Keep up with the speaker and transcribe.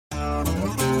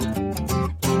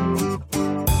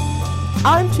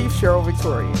I'm Chief Cheryl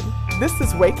Victorian. This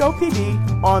is Waco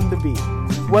PD on the beat.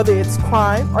 Whether it's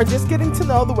crime or just getting to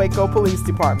know the Waco Police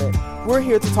Department, we're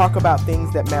here to talk about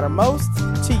things that matter most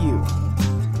to you.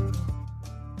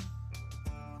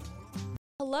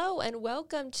 Hello and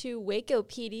welcome to Waco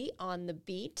PD on the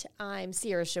beat. I'm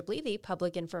Sierra Shipley, the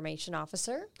Public Information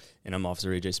Officer. And I'm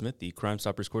Officer A.J. Smith, the Crime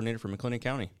Stoppers Coordinator for McLennan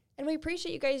County. And we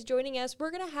appreciate you guys joining us.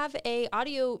 We're going to have a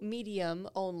audio medium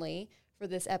only for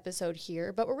this episode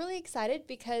here, but we're really excited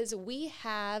because we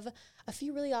have a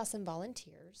few really awesome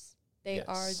volunteers. They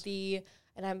are the,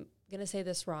 and I'm going to say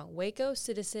this wrong, Waco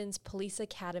Citizens Police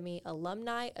Academy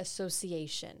Alumni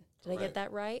Association. Did I get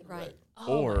that right? Right.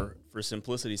 Oh, Or, for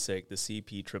simplicity's sake, the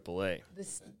CPAAA.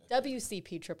 this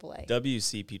WCPAAA.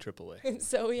 WCPAAA.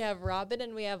 So we have Robin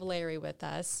and we have Larry with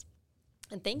us.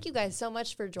 And thank you guys so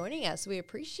much for joining us. We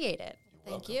appreciate it.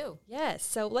 Thank you. Yes.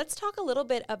 So let's talk a little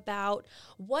bit about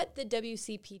what the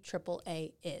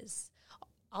WCPAAA is.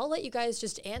 I'll let you guys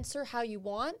just answer how you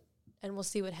want, and we'll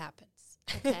see what happens.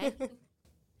 Okay.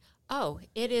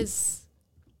 It is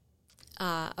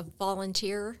a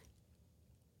volunteer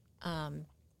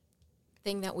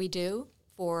thing that we do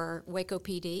for Waco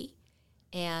PD,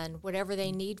 and whatever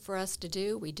they need for us to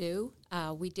do, we do.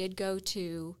 We did go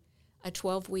to a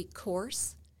 12-week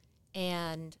course,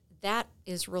 and that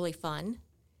is really fun.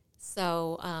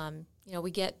 So,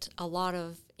 we get a lot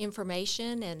of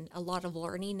information and a lot of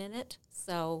learning in it.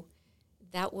 So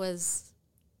that was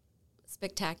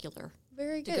spectacular.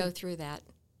 Very good. To go through that.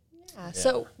 Yeah.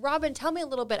 So, Robin, tell me a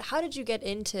little bit. How did you get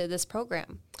into this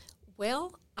program?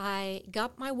 Well, I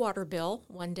got my water bill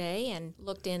one day and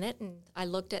looked in it, and I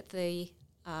looked at the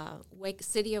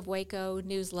City of Waco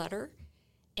newsletter,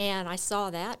 and I saw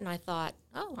that, and I thought,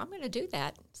 I'm going to do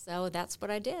that. So that's what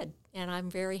I did, and I'm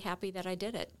very happy that I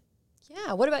did it.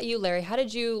 Yeah. What about you, Larry? How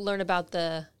did you learn about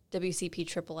the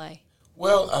WCPAAA?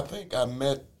 Well, I think I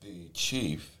met the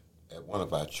chief at one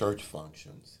of our church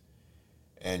functions,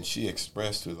 and she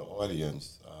expressed to the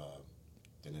audience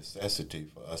the necessity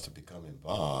for us to become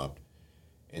involved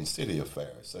in city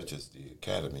affairs, such as the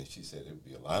academy. She said it would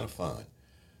be a lot of fun.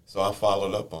 So I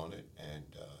followed up on it, and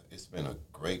it's been a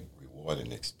great,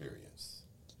 rewarding experience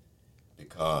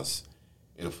because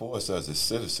it affords us as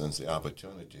citizens the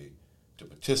opportunity to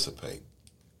participate,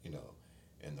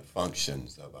 in the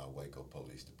functions of our Waco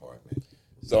Police Department.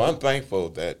 So I'm thankful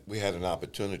that we had an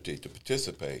opportunity to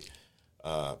participate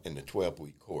in the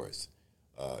 12-week course.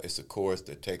 It's a course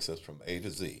that takes us from A to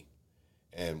Z.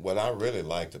 And what I really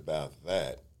liked about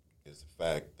that is the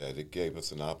fact that it gave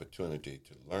us an opportunity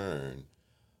to learn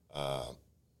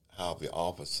how the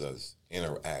officers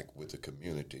interact with the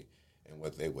community and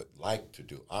what they would like to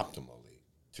do optimally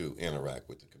to interact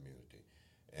with the community.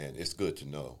 And it's good to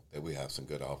know that we have some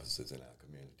good officers in our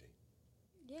community.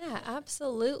 Yeah,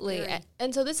 absolutely.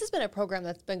 And so this has been a program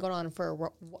that's been going on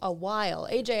for a while.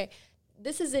 AJ,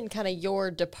 this is in kind of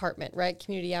your department, right?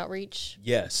 Community outreach?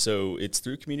 Yes, so it's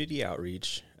through community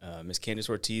outreach. Ms. Candace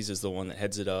Ortiz is the one that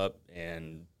heads it up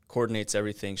and coordinates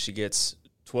everything. She gets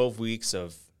 12 weeks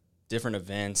of different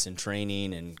events and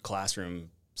training and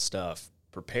classroom stuff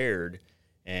prepared.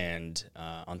 And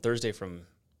on Thursday from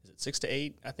 6 to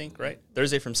 8, I think, right?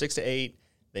 Thursday from 6 to 8,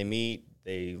 they meet,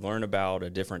 they learn about a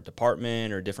different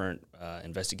department or different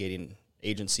investigating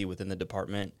agency within the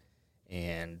department.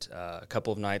 And a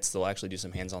couple of nights, they'll actually do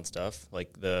some hands-on stuff.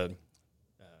 Like the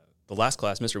last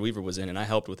class Mr. Weaver was in, and I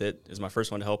helped with it. It was my first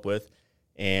one to help with.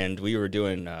 And we were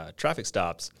doing traffic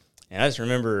stops. And I just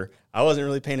remember I wasn't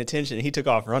really paying attention. He took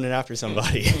off running after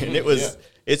somebody. And it was,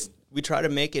 we try to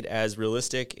make it as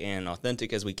realistic and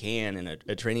authentic as we can in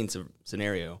a training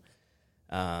scenario.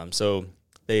 So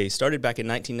they started back in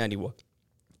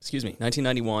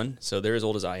 1991. So they're as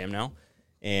old as I am now.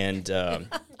 And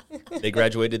they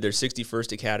graduated their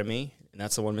 61st academy, and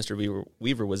that's the one Mr.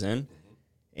 Weaver was in.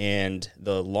 And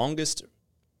the longest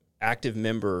active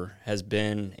member has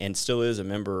been, and still is a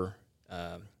member,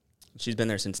 she's been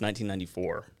there since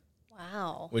 1994.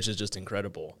 Wow. Which is just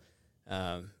incredible.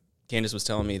 Candace was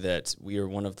telling me that we are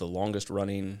one of the longest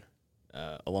running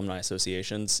alumni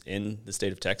associations in the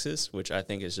state of Texas, which I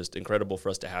think is just incredible for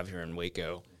us to have here in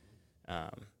Waco.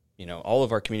 All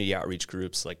of our community outreach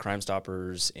groups like Crime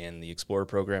Stoppers and the Explorer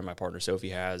program my partner Sophie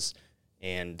has,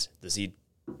 and the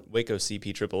Waco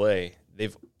CPAAA,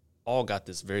 they've all got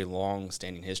this very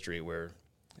long-standing history where,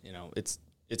 it's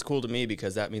cool to me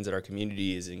because that means that our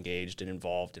community is engaged and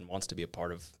involved and wants to be a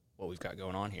part of what we've got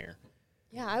going on here.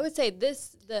 Yeah, I would say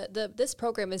this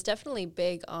program is definitely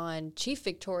big on Chief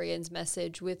Victorian's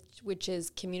message, which is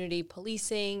community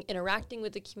policing, interacting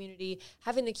with the community,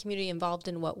 having the community involved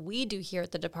in what we do here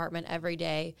at the department every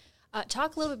day.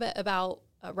 Talk a little bit about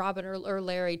Robin or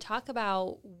Larry, talk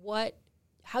about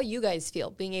how you guys feel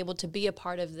being able to be a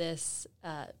part of this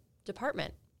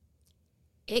department.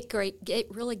 It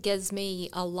really gives me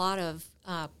a lot of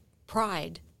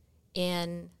pride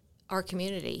in our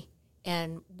community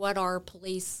and what our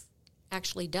police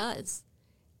actually does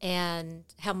and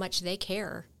how much they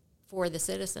care for the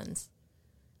citizens.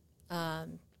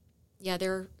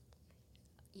 They're,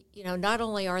 not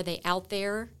only are they out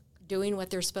there doing what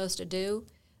they're supposed to do,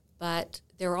 but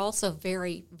they're also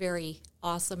very, very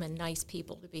awesome and nice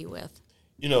people to be with.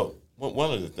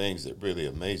 One of the things that really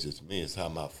amazes me is how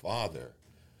my father,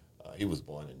 he was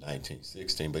born in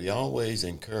 1916, but he always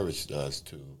encouraged us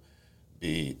to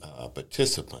be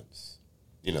participants,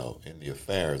 in the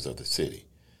affairs of the city.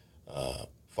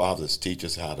 Fathers teach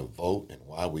us how to vote and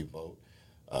why we vote.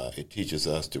 It teaches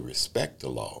us to respect the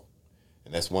law.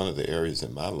 And that's one of the areas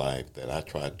in my life that I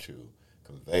try to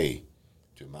convey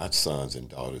to my sons and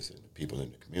daughters and the people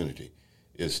in the community,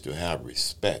 is to have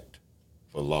respect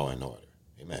for law and order.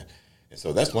 Amen. And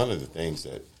so that's one of the things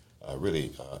that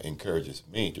really encourages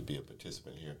me to be a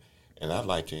participant here. And I'd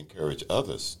like to encourage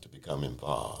others to become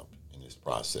involved in this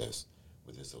process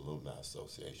with this Alumni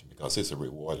Association, because it's a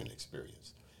rewarding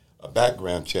experience. A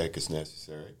background check is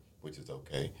necessary, which is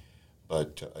okay.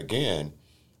 But again,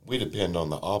 we depend on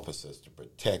the officers to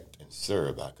protect and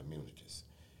serve our communities.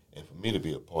 And for me to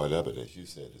be a part of it, as you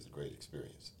said, is a great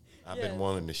experience. I've been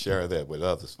wanting to share that with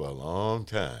others for a long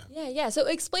time. Yeah. So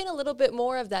explain a little bit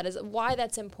more of that, is why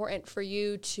that's important for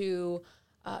you to,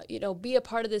 be a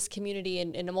part of this community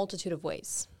in a multitude of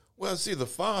ways. Well, see, the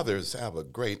fathers have a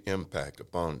great impact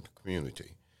upon the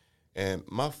community. And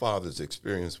my father's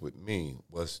experience with me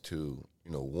was to,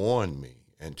 warn me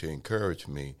and to encourage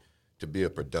me to be a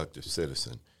productive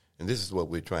citizen. And this is what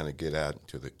we're trying to get out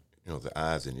to the, the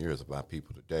eyes and ears of our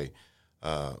people today.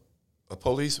 A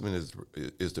policeman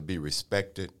is to be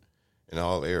respected in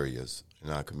all areas in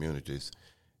our communities.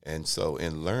 And so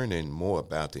in learning more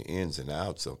about the ins and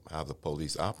outs of how the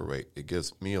police operate, it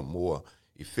gives me a more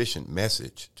efficient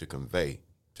message to convey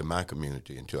to my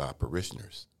community and to our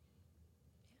parishioners.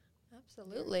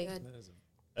 Absolutely.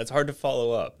 That's hard to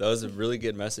follow up. That was a really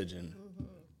good message. And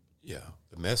yeah,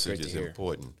 the message is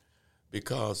important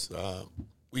because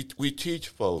we teach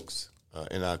folks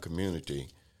in our community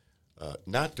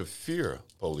not to fear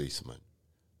policemen,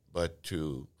 but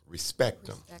to respect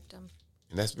them.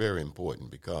 And that's very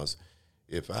important, because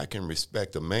if I can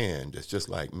respect a man that's just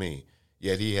like me,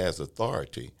 yet he has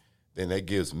authority, then that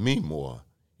gives me more,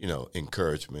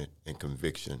 encouragement and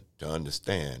conviction to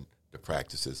understand the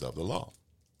practices of the law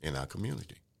in our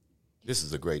community. This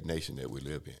is a great nation that we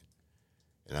live in,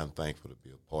 and I'm thankful to be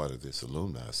a part of this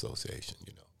Alumni Association,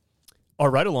 Our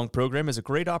Ride Along program is a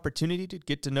great opportunity to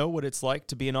get to know what it's like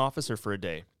to be an officer for a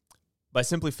day. By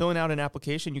simply filling out an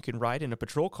application, you can ride in a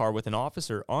patrol car with an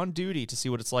officer on duty to see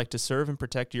what it's like to serve and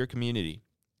protect your community.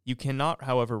 You cannot,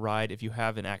 however, ride if you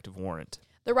have an active warrant.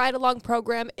 The Ride Along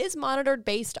program is monitored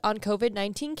based on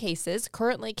COVID-19 cases.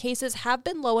 Currently, cases have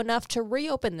been low enough to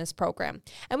reopen this program,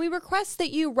 and we request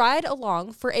that you ride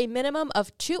along for a minimum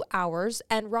of 2 hours,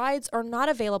 and rides are not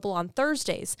available on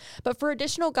Thursdays. But for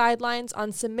additional guidelines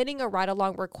on submitting a Ride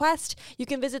Along request, you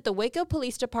can visit the Waco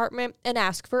Police Department and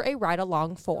ask for a Ride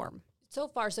Along form. So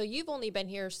you've only been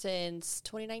here since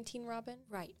 2019, Robin?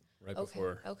 Right. Right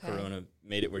before Corona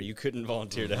made it where you couldn't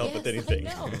volunteer to help with anything.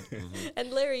 I know. And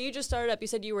Larry, you just started up. You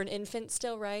said you were an infant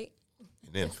still, right?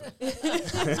 An infant.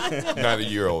 Not a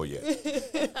year old yet.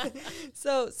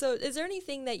 So is there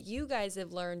anything that you guys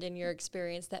have learned in your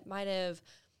experience that might have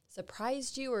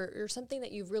surprised you or something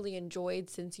that you've really enjoyed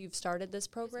since you've started this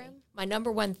program? My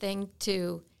number one thing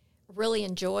to really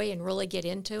enjoy and really get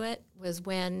into it was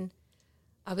when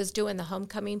I was doing the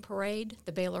homecoming parade,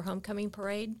 the Baylor homecoming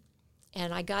parade,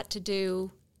 and I got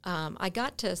to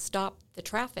stop the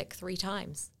traffic 3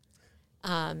 times.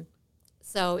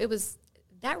 So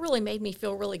that really made me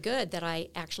feel really good that I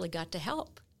actually got to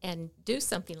help and do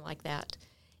something like that.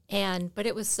 But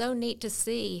it was so neat to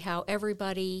see how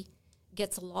everybody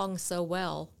gets along so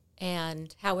well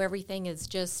and how everything is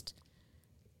just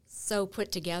so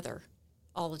put together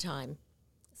all the time.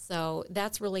 So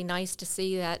that's really nice to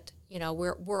see that,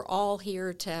 we're all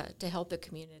here to help the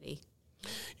community.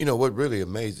 What really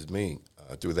amazes me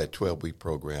through that 12-week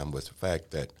program was the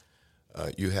fact that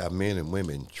you have men and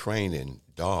women training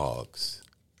dogs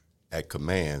at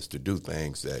commands to do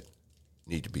things that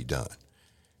need to be done.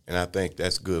 And I think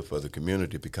that's good for the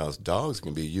community because dogs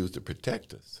can be used to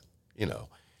protect us,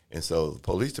 And so the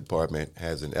police department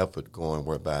has an effort going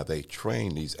whereby they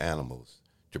train these animals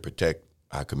to protect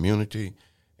our community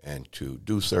and to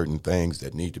do certain things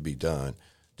that need to be done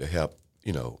to help,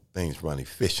 things run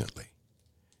efficiently.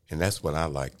 And that's what I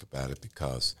liked about it,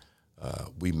 because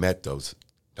we met those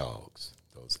dogs,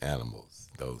 those animals,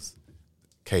 those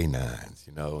canines,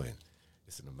 and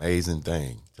it's an amazing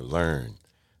thing to learn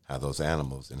how those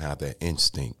animals and how their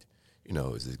instinct,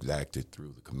 is exacted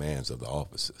through the commands of the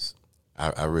officers.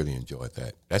 I really enjoyed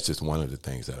that. That's just one of the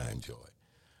things that I enjoyed.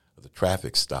 The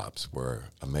traffic stops were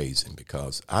amazing,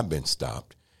 because I've been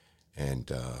stopped,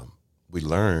 and we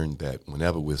learned that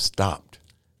whenever we're stopped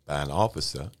by an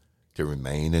officer, to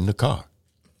remain in the car.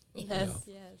 Yes.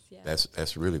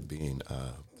 That's really being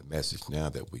the message now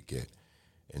that we get.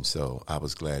 And so I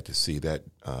was glad to see that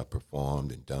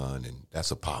performed and done, and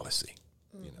that's a policy,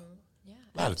 Yeah,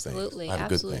 a lot absolutely, of things, a lot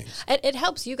of absolutely. good things. It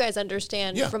helps you guys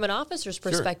understand from an officer's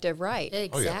perspective, right?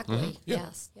 Exactly. Mhm. Yeah.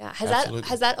 Yes. Yeah. Absolutely.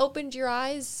 Has that opened your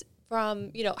eyes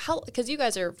from, how, because you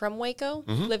guys are from Waco,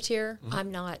 lived here?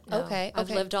 I'm not. No. Okay, I've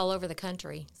okay. lived all over the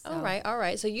country. So All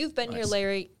right. So you've been here,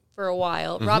 Larry, for a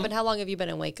while. Robin, how long have you been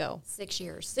in Waco? 6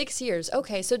 years. 6 years.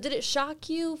 Okay. So did it shock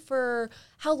you for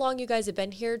how long you guys have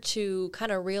been here to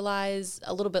kind of realize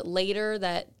a little bit later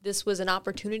that this was an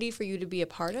opportunity for you to be a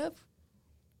part of?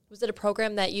 Was it a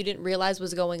program that you didn't realize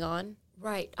was going on?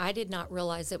 Right. I did not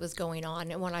realize it was going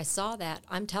on. And when I saw that,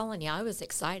 I'm telling you, I was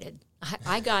excited.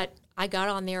 I got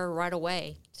on there right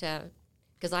away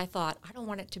because I thought, I don't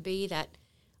want it to be that,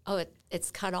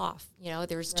 it's cut off.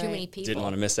 There's too many people. Didn't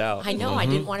want to miss out. I know. I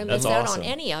didn't want to miss That's out awesome. on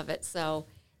any of it. So,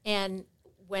 and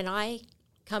when I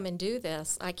come and do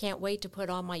this, I can't wait to put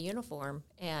on my uniform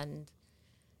and,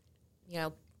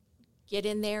 get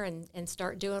in there and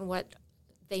start doing what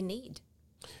they need.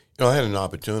 I had an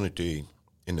opportunity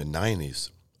in the 90s.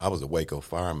 I was a Waco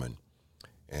fireman,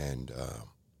 and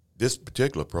this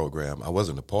particular program, I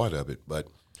wasn't a part of it, but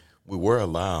we were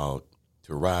allowed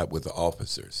to ride with the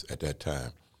officers at that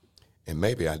time. And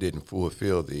maybe I didn't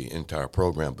fulfill the entire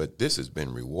program, but this has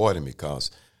been rewarding,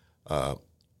 because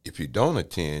if you don't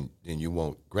attend, then you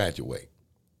won't graduate.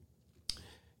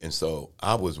 And so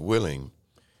I was willing,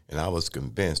 and I was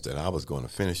convinced that I was going to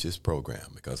finish this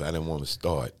program, because I didn't want to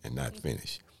start and not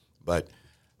finish. But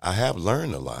I have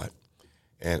learned a lot,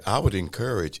 and I would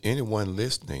encourage anyone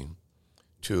listening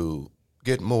to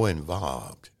get more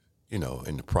involved, in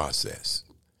the process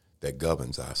that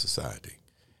governs our society.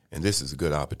 And this is a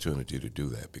good opportunity to do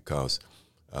that, because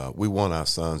we want our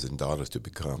sons and daughters to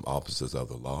become officers of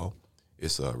the law.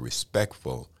 It's a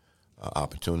respectful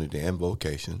opportunity and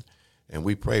vocation, and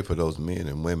we pray for those men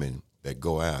and women that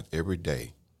go out every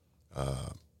day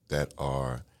that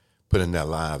are putting their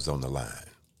lives on the line.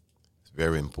 It's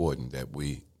very important that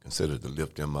we consider to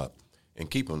lift them up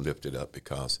and keep them lifted up,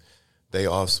 because they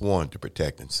are sworn to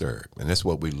protect and serve. And that's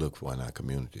what we look for in our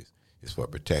communities, is for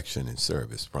protection and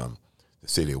service from the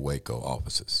City of Waco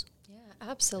officers. Yeah,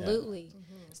 absolutely. Yeah.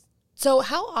 So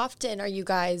how often are you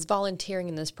guys volunteering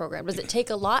in this program? Does it take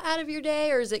a lot out of your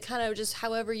day, or is it kind of just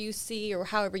however you see or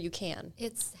however you can?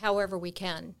 It's however we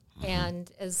can.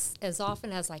 And as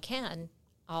often as I can,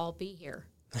 I'll be here.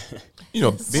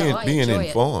 Being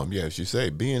informed, as you say,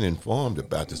 being informed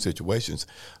about the situations.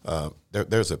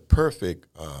 There's a perfect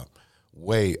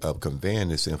way of conveying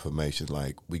this information.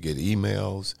 Like, we get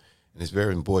emails, and it's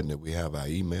very important that we have our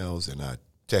emails and our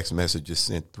text messages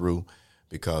sent through,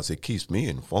 because it keeps me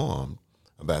informed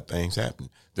about things happening.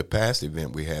 The past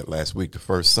event we had last week, the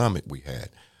first summit we had,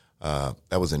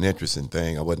 that was an interesting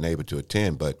thing. I wasn't able to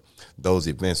attend, but those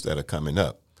events that are coming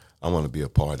up, I want to be a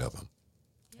part of them.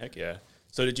 Heck yeah.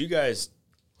 So did you guys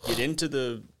get into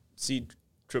the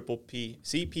CPAAA?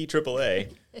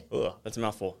 Ugh, that's a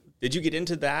mouthful. Did you get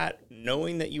into that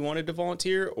knowing that you wanted to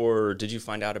volunteer, or did you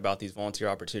find out about these volunteer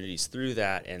opportunities through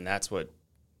that, and that's what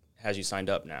has you signed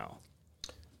up now?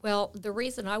 Well, the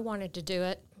reason I wanted to do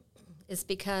it is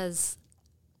because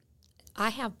I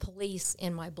have police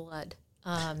in my blood.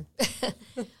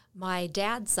 My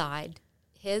dad's side,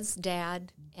 his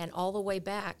dad, and all the way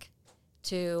back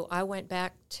I went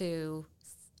back to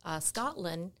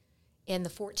Scotland in the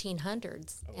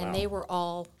 1400s, and they were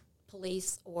all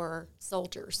police or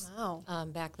soldiers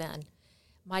back then.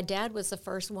 My dad was the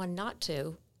first one not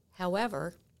to.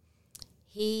 However,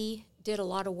 he did a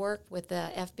lot of work with the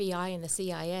FBI and the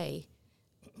CIA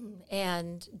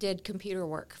and did computer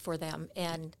work for them.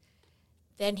 And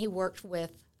then he worked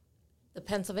with the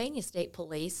Pennsylvania State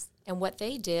Police, and what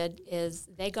they did is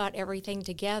they got everything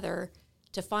together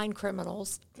to find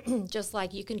criminals, just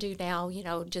like you can do now,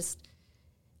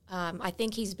 I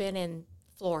think he's been in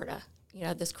Florida,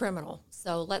 this criminal.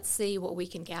 So let's see what we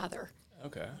can gather.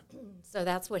 Okay. So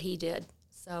that's what he did.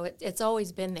 So it's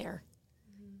always been there.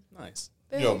 Nice.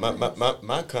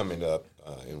 My coming up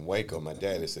in Waco, my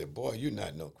daddy said, "Boy, you're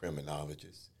not no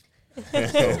criminologist.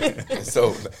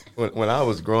 So when I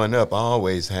was growing up, I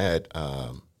always had,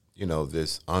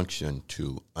 this unction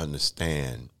to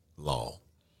understand law.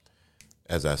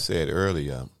 As I said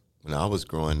earlier, when I was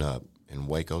growing up in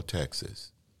Waco,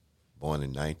 Texas, born in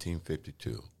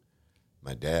 1952,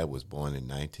 my dad was born in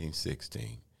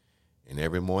 1916, and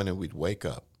every morning we'd wake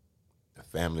up, the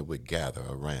family would gather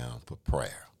around for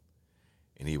prayer,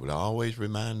 and he would always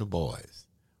remind the boys,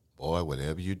 boy,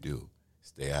 whatever you do,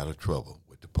 stay out of trouble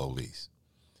with the police.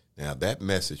 Now, that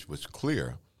message was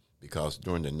clear because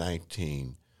during the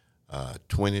 1920s,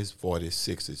 40s,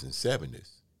 60s, and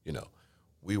 70s,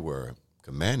 we were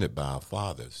commanded by our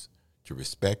fathers to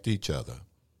respect each other,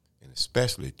 and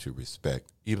especially to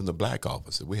respect even the black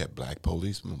officers. We had black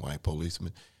policemen, white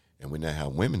policemen, and we now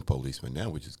have women policemen now,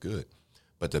 which is good.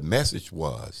 But the message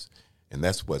was, and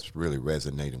that's what's really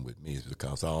resonating with me, is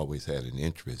because I always had an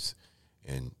interest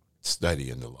in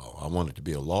studying the law. I wanted to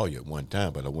be a lawyer at one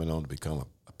time, but I went on to become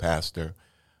a pastor,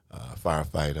 a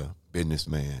firefighter,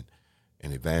 businessman,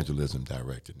 and evangelism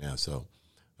director now. So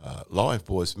law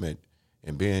enforcement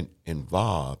and being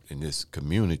involved in this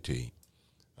community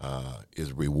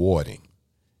is rewarding.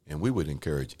 And we would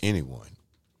encourage anyone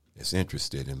that's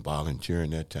interested in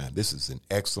volunteering their time. This is an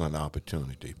excellent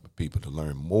opportunity for people to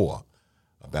learn more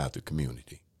about the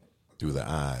community through the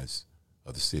eyes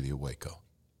of the city of Waco.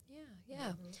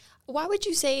 Yeah. Why would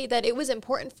you say that it was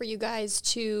important for you guys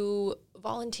to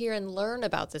volunteer and learn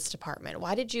about this department?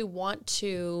 Why did you want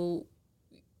to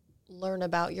learn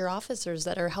about your officers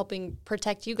that are helping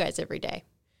protect you guys every day?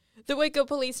 The Waco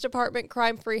Police Department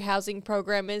Crime-Free Housing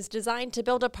Program is designed to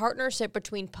build a partnership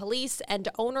between police and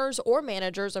owners or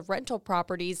managers of rental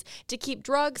properties to keep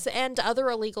drugs and other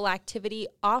illegal activity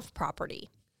off property.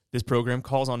 This program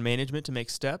calls on management to make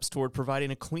steps toward providing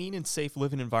a clean and safe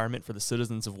living environment for the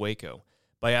citizens of Waco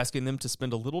by asking them to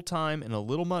spend a little time and a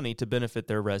little money to benefit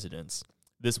their residents.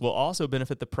 This will also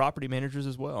benefit the property managers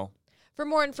as well. For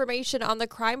more information on the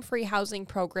Crime-Free Housing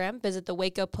Program, visit the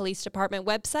Waco Police Department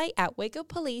website at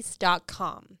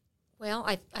wacopolice.com. Well,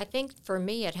 I think for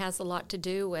me it has a lot to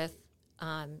do with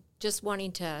just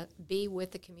wanting to be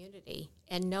with the community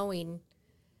and knowing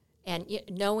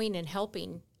and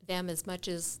helping them as much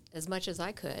as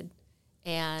I could,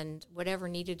 and whatever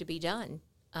needed to be done.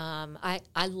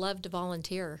 I love to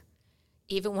volunteer.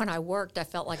 Even when I worked, I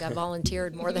felt like I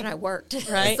volunteered more than I worked.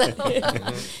 Right?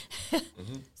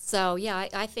 So yeah,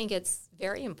 I think it's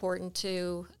very important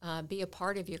to be a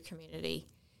part of your community.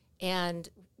 And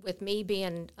with me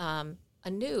being a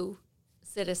new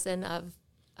citizen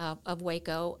of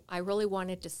Waco, I really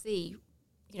wanted to see,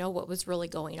 what was really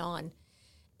going on.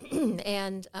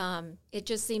 And it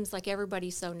just seems like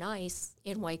everybody's so nice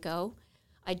in Waco.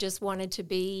 I just wanted to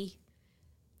be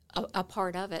a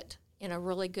part of it in a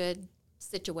really good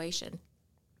situation.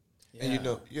 Yeah. And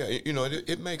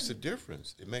it makes a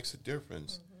difference. It makes a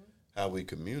difference how we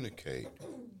communicate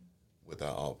with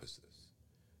our officers.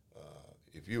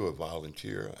 If you're a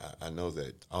volunteer, I know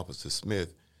that Officer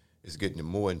Smith is getting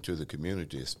more into the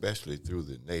community, especially through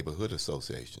the neighborhood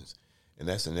associations. And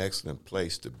that's an excellent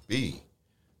place to be,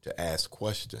 to ask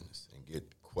questions and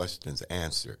get questions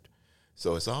answered.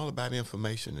 So it's all about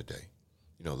information today.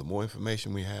 The more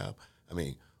information we have,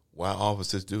 why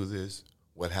officers do this,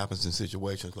 what happens in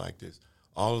situations like this,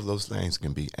 all of those things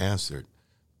can be answered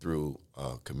through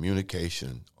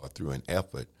communication or through an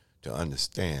effort to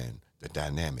understand the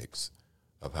dynamics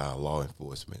of how law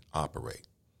enforcement operate.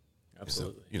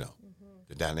 Absolutely. So,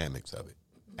 the dynamics of it,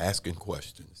 asking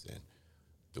questions and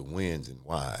the whens and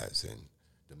whys and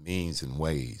the means and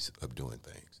ways of doing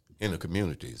things in a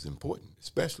community is important,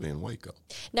 especially in Waco.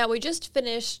 Now, we just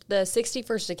finished the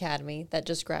 61st Academy that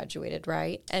just graduated,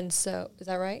 right? And so, is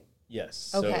that right?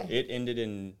 Yes. Okay. So it ended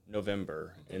in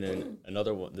November, and then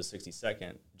another one, the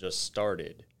 62nd, just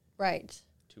started. Right.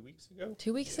 2 weeks ago?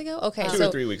 2 weeks ago? Okay. 2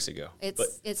 or 3 weeks ago.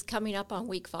 It's coming up on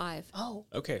week 5. Oh.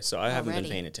 Okay, so I haven't been Already.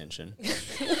 paying attention. We've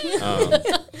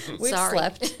Sorry.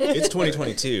 slept. It's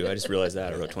 2022. I just realized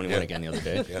that. I wrote 21 again the other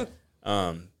day.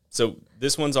 So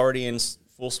this one's already in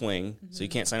full swing, so you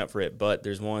can't sign up for it, but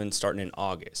there's one starting in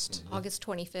August. August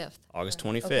 25th. August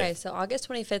 25th. Okay, so August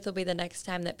 25th will be the next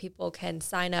time that people can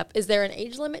sign up. Is there an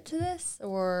age limit to this,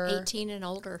 or 18 and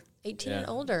older. 18 Yeah. and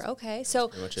older? Okay, so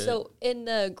pretty much it. so in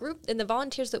the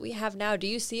volunteers that we have now, do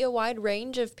you see a wide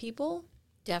range of people?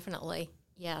 Definitely,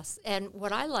 yes. And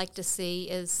what I like to see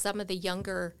is some of the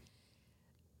younger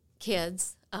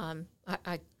kids. I'm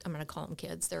going to call them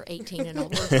kids. They're 18 and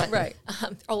older, but Right.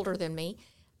 Older than me.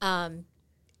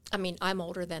 I'm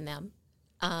older than them.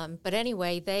 But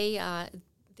anyway,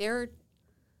 they're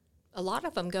a lot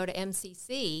of them go to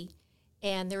MCC,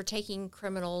 and they're taking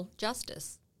criminal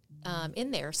justice.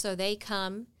 in there. So they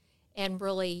come and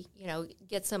really,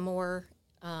 get some more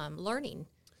learning.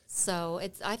 So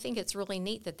I think it's really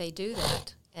neat that they do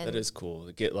that. And that is cool.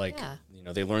 To get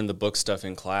they learn the book stuff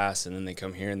in class, and then they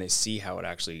come here and they see how it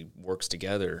actually works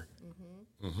together.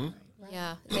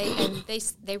 Yeah,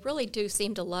 they really do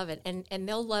seem to love it, and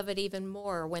they'll love it even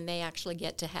more when they actually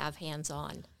get to have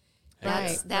hands-on.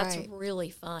 That's really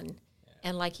fun. Yeah.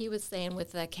 And like he was saying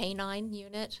with the canine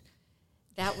unit,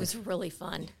 that was really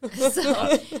fun.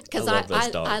 So because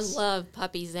I love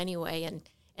puppies anyway,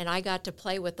 and I got to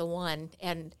play with the one,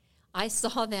 and I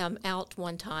saw them out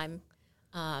one time.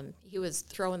 He was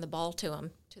throwing the ball to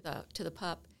him to the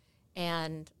pup,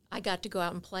 and I got to go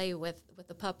out and play with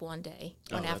the pup one day,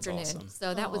 one afternoon. Awesome.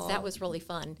 So that was really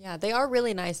fun. Yeah, they are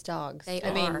really nice dogs.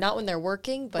 I mean, not when they're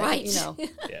working, but yeah.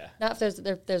 Not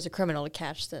if there's a criminal to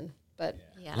catch them. But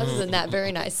yeah. Other than that,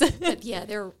 very nice. But yeah,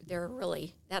 they're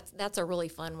really that's a really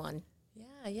fun one.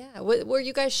 Yeah. Were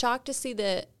you guys shocked to see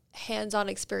the hands-on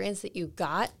experience that you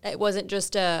got? It wasn't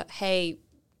just a hey,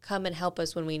 come and help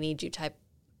us when we need you type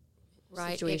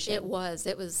situation. It was.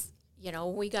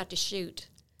 We got to shoot.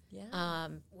 Yeah.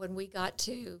 When we got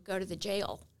to go to the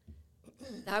jail,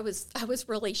 I was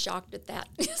really shocked at that.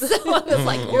 So I was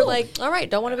like, you're like, all right,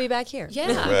 don't want to be back here. Yeah,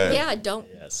 Right. yeah, don't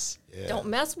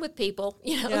mess with people.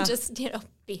 Just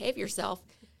behave yourself.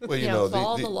 Well,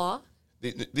 follow the law.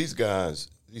 These guys,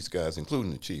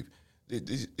 including the chief,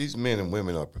 these men and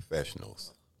women are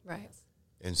professionals, Right.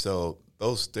 and so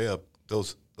those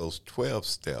 12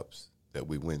 steps that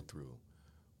we went through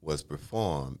was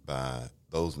performed by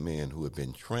those men who have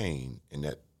been trained in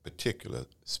that particular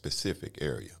specific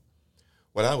area.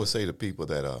 What I would say to people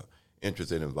that are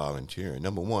interested in volunteering,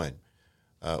 number one,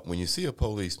 when you see a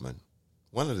policeman,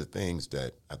 one of the things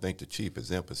that I think the chief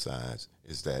has emphasized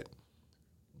is that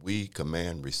we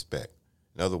command respect.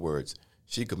 In other words,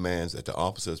 she commands that the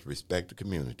officers respect the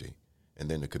community, and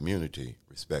then the community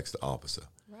respects the officer.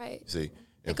 Right. See,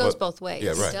 it goes both ways.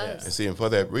 Yeah, right. It does. And see, and for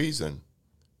that reason,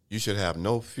 you should have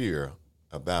no fear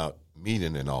about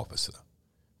meeting an officer,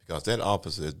 because that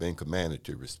officer has been commanded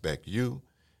to respect you,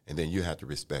 and then you have to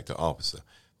respect the officer.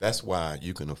 That's why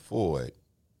you can afford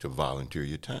to volunteer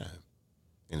your time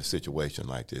in a situation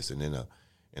like this and in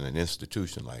an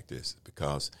institution like this,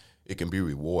 because it can be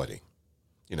rewarding,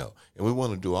 and we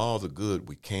want to do all the good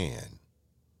we can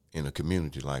in a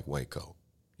community like Waco.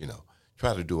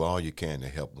 Try to do all you can to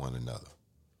help one another,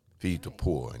 feed the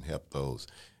poor and help those,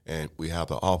 and we have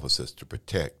the officers to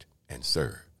protect and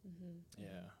serve.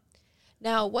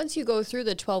 Now, once you go through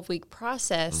the 12-week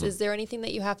process, is there anything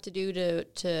that you have to do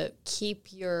to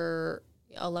keep your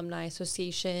alumni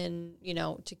association,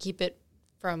 to keep it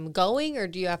from going, or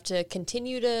do you have to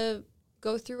continue to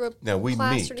go through a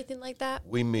class or anything like that?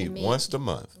 We meet once a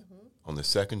month on the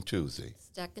second Tuesday.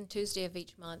 Second Tuesday of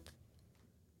each month.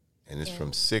 And it's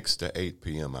from 6 to 8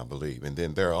 p.m., I believe. And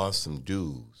then there are some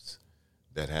dues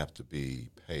that have to be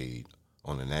paid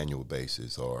on an annual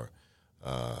basis or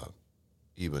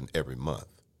even every month.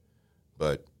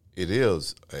 But it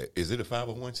is it a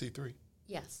 501c3?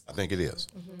 Yes. I think it is.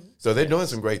 So they're doing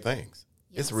some great things.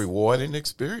 Yes. It's a rewarding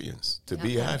experience to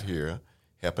be out here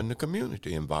helping the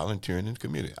community and volunteering in the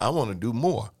community. I want to do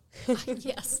more.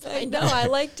 Yes, I know. I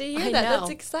like to hear I that. know. That's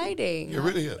exciting. It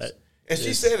really is. And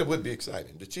she said it would be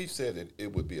exciting. The chief said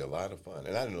it would be a lot of fun.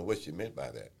 And I didn't know what she meant by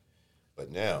that.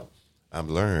 But now I've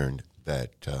learned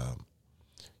that,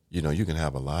 you can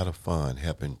have a lot of fun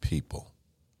helping people.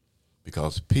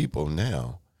 Because people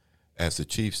now, as the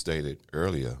chief stated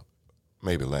earlier,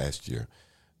 maybe last year,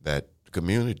 that the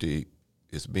community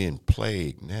is being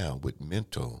plagued now with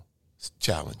mental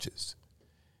challenges.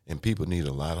 And people need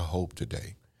a lot of hope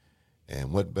today.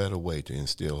 And what better way to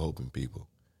instill hope in people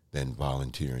than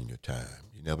volunteering your time?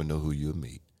 You never know who you'll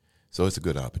meet. So it's a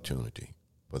good opportunity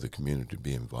for the community to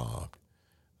be involved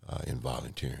in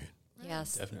volunteering.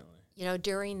 Yes. Definitely.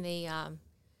 During the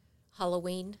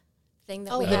Halloween thing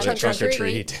that Oh, we the had, trunk or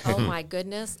treat. oh my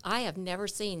goodness, I have never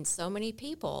seen so many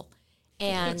people.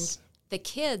 And the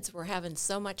kids were having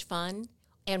so much fun,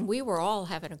 and we were all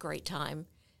having a great time.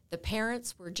 The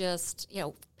parents were just,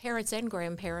 parents and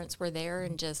grandparents were there,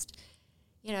 and just,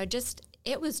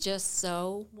 it was just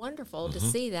so wonderful to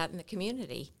see that in the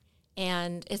community.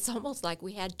 And it's almost like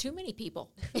we had too many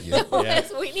people. Yeah.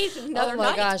 We needed another Oh my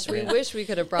night. gosh, we wish we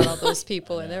could have brought all those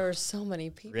people, and there were so many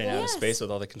people. Ran out of space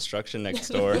with all the construction next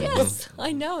door. Yes,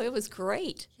 I know. It was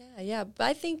great. Yeah, but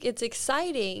I think it's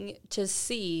exciting to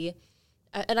see,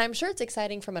 and I'm sure it's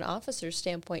exciting from an officer's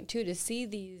standpoint too, to see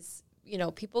these,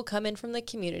 people come in from the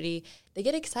community. They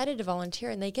get excited to volunteer,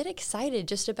 and they get excited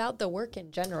just about the work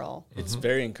in general. It's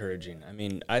very encouraging. I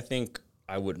mean, I think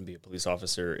I wouldn't be a police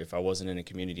officer if I wasn't in a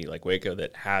community like Waco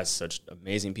that has such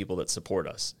amazing people that support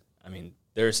us. I mean,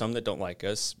 there are some that don't like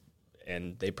us,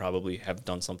 and they probably have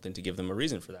done something to give them a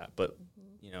reason for that. But,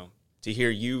 you know, to hear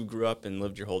you grew up and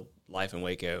lived your whole life in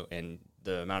Waco and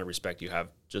the amount of respect you have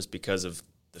just because of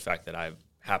the fact that I've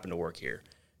happened to work here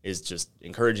is just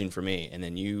encouraging for me. And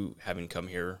then you having come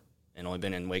here and only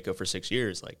been in Waco for 6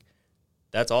 years, like,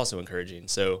 that's also encouraging.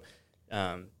 So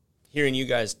hearing you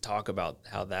guys talk about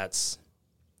how that's,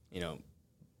 you know,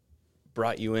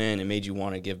 brought you in and made you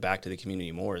want to give back to the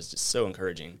community more is just so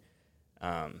encouraging.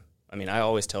 I mean, I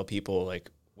always tell people, like,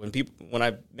 when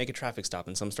I make a traffic stop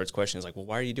and someone starts questioning, it's like, well,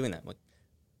 why are you doing that? I'm like,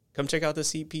 come check out the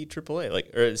CPAAA,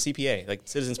 like, or CPA, like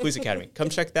Citizens Police Academy. Come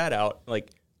check that out.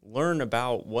 Like, learn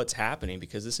about what's happening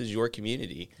because this is your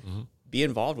community. Mm-hmm. Be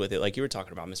involved with it, like you were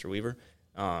talking about, Mr. Weaver.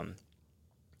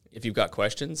 If you've got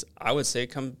questions, I would say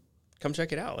come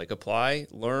check it out. Like, apply,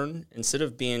 learn. Instead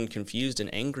of being confused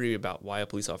and angry about why a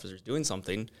police officer is doing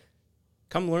something,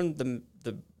 come learn the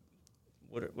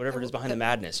whatever it is behind the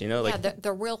madness, you know? Like,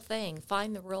 the real thing.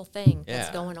 Find the real thing that's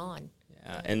going on.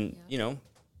 Yeah, and, you know,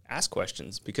 ask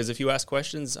questions. Because if you ask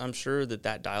questions, I'm sure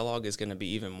that dialogue is going to be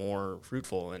even more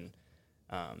fruitful. And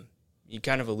you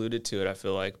kind of alluded to it, I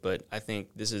feel like, but I think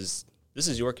this is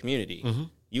your community. Mm-hmm.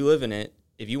 You live in it.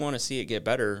 If you want to see it get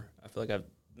better, I feel like I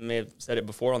may have said it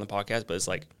before on the podcast, but it's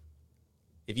like,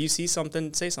 if you see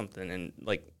something, say something. And,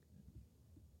 like,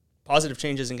 positive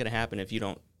change isn't going to happen if you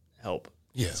don't help.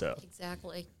 Yeah. So.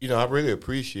 Exactly. You know, I really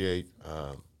appreciate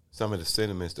some of the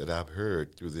sentiments that I've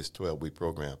heard through this 12-week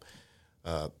program.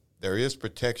 There is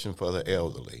protection for the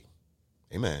elderly.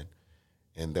 Amen.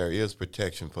 And there is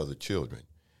protection for the children.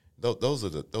 Those are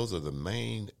the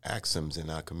main axioms in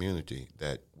our community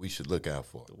that we should look out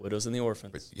for. The widows and the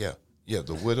orphans. Yeah,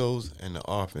 the widows and the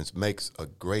orphans makes a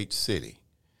great city.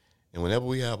 And whenever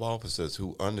we have officers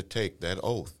who undertake that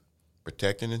oath,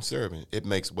 protecting and serving, it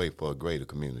makes way for a greater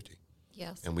community.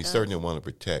 Yes. And we certainly want to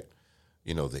protect,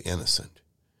 you know, the innocent.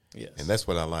 Yes. And that's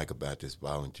what I like about this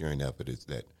volunteering effort is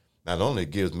that not only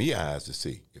it gives me eyes to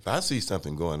see, if I see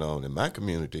something going on in my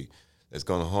community that's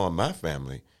going to harm my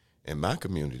family and my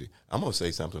community, I'm going to say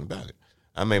something about it.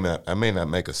 I may not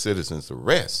make a citizen's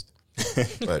arrest,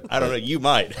 but I don't know. You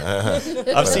might.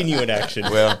 I've seen you in action.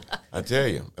 Well, I tell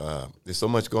you, there's so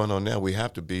much going on now. We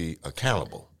have to be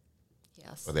accountable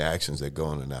for the actions that go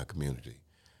on in our community.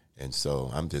 And so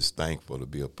I'm just thankful to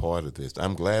be a part of this.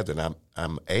 I'm glad that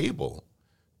I'm able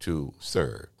to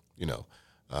serve, you know.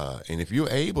 And if you're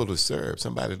able to serve,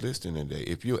 somebody listening today,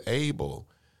 if you're able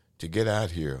to get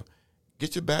out here,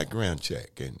 get your background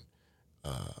check and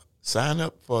sign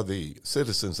up for the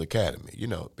Citizens Academy, you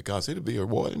know, because it'll be a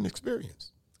rewarding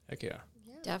experience. Heck yeah.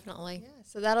 Definitely. Yeah,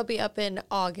 so that'll be up in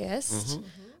August.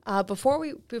 Mm-hmm. Before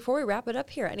we wrap it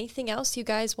up here, anything else you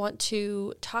guys want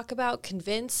to talk about,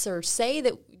 convince, or say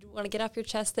that you want to get off your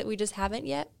chest that we just haven't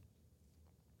yet?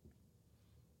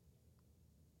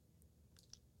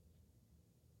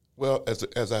 Well,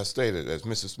 as I stated, as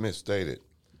Mrs. Smith stated,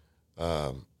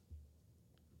 I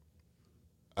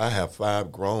have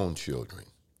 5 grown children,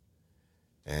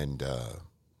 and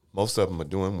most of them are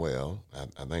doing well.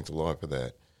 I thank the Lord for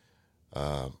that.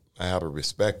 I have a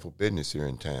respectful business here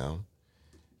in town,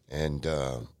 and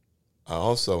I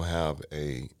also have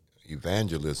a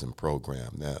evangelism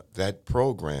program. Now, that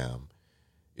program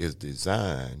is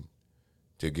designed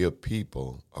to give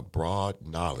people a broad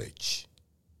knowledge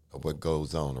of what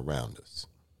goes on around us.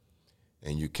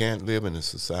 And you can't live in a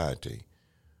society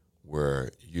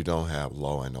where you don't have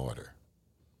law and order.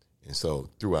 And so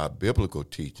through our biblical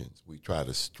teachings, we try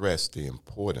to stress the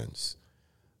importance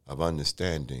of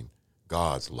understanding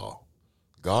God's law.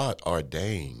 God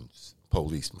ordains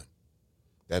policemen.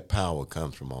 That power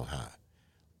comes from on high.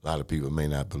 A lot of people may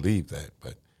not believe that,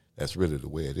 but that's really the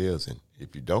way it is. And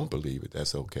if you don't believe it,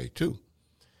 that's okay too.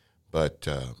 But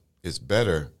it's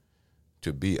better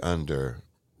to be under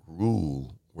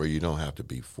rule where you don't have to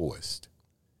be forced.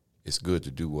 It's good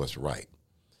to do what's right.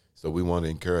 So we want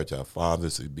to encourage our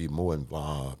fathers to be more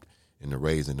involved in the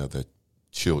raising of their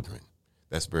children.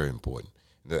 That's very important.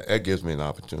 That gives me an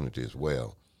opportunity as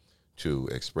well to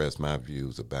express my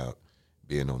views about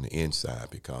being on the inside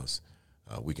because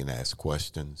we can ask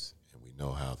questions and we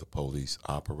know how the police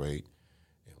operate,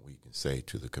 and we can say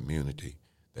to the community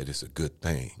that it's a good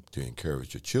thing to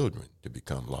encourage your children to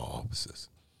become law officers.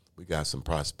 We got some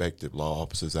prospective law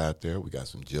officers out there. We got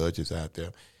some judges out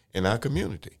there in our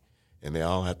community, and they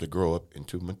all have to grow up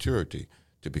into maturity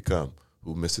to become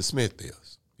who Mrs. Smith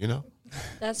is, you know?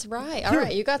 That's right. All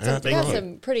right. You got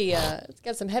some pretty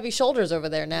got some heavy shoulders over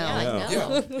there now.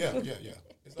 Yeah.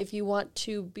 if you want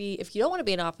to be, if you don't want to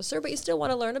be an officer, but you still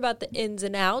want to learn about the ins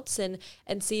and outs and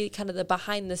see kind of the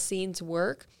behind the scenes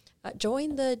work,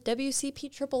 join the WCP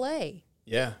AAA.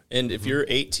 Yeah. And if you're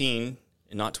 18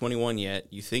 and not 21 yet,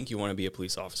 you think you want to be a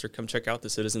police officer, come check out the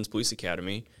Citizens Police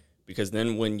Academy, because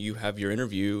then when you have your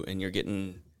interview and you're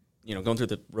getting, going through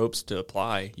the ropes to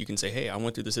apply, you can say, hey, I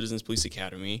went through the Citizens Police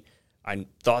Academy. I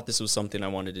thought this was something I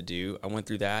wanted to do. I went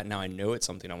through that. Now I know it's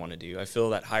something I want to do. I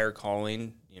feel that higher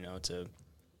calling,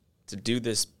 to do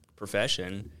this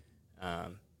profession.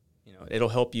 It'll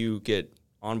help you get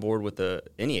on board with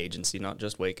any agency, not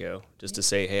just Waco, just to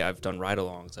say, hey, I've done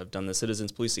ride-alongs. I've done the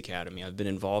Citizens Police Academy. I've been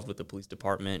involved with the police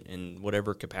department in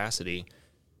whatever capacity.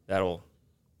 That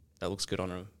looks good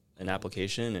on an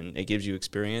application, and it gives you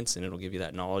experience, and it'll give you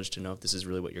that knowledge to know if this is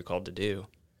really what you're called to do.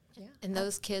 Yeah. And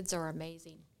those kids are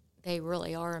amazing. They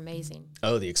really are amazing.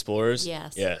 Oh, the Explorers?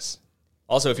 Yes. Yes.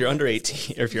 Also, if you're under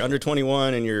 18 or if you're under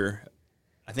 21 and you're,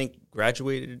 I think,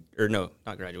 graduated, or no,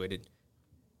 not graduated,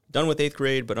 done with 8th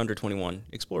grade but under 21,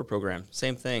 Explorer program,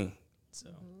 same thing. So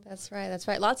That's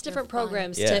right. Lots of different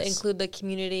programs Yes. to include the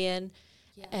community in.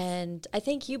 Yes. And I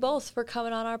thank you both for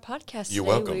coming on our podcast You're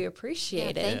today. welcome. We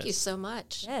appreciate it. Thank you so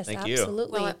much. Yes, Thank you.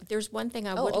 absolutely. Well, there's one thing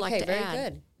I Oh, would like okay, to very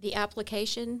add. good. The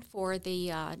application for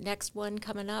the next one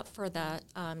coming up for the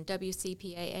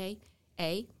WCPAA,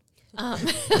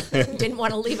 didn't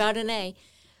want to leave out an A.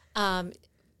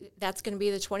 That's going to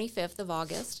be the 25th of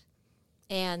August.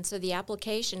 And so the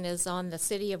application is on the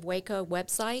City of Waco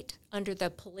website under the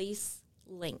police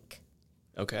link.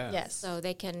 Okay. Yes. So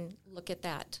they can look at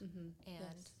that.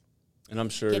 And I'm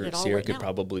Get sure it all Sierra written could out.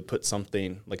 probably put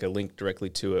something, like a link directly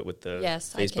to it with the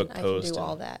Yes, I Facebook can post. do and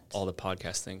all that. All the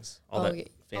podcast things. All Oh, that yeah.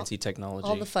 fancy technology.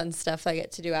 All the fun stuff I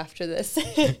get to do after this.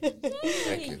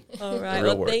 Thank you. All right.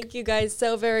 real Well, work. thank you guys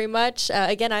so very much.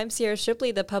 Again, I'm Sierra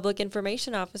Shipley, the Public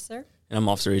Information Officer. And I'm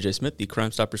Officer AJ Smith, the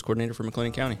Crime Stoppers Coordinator for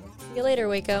McLennan County. See you later,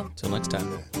 Waco. Until next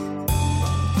time.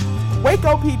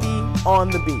 Waco PD on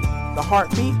the beat. The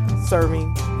heartbeat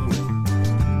serving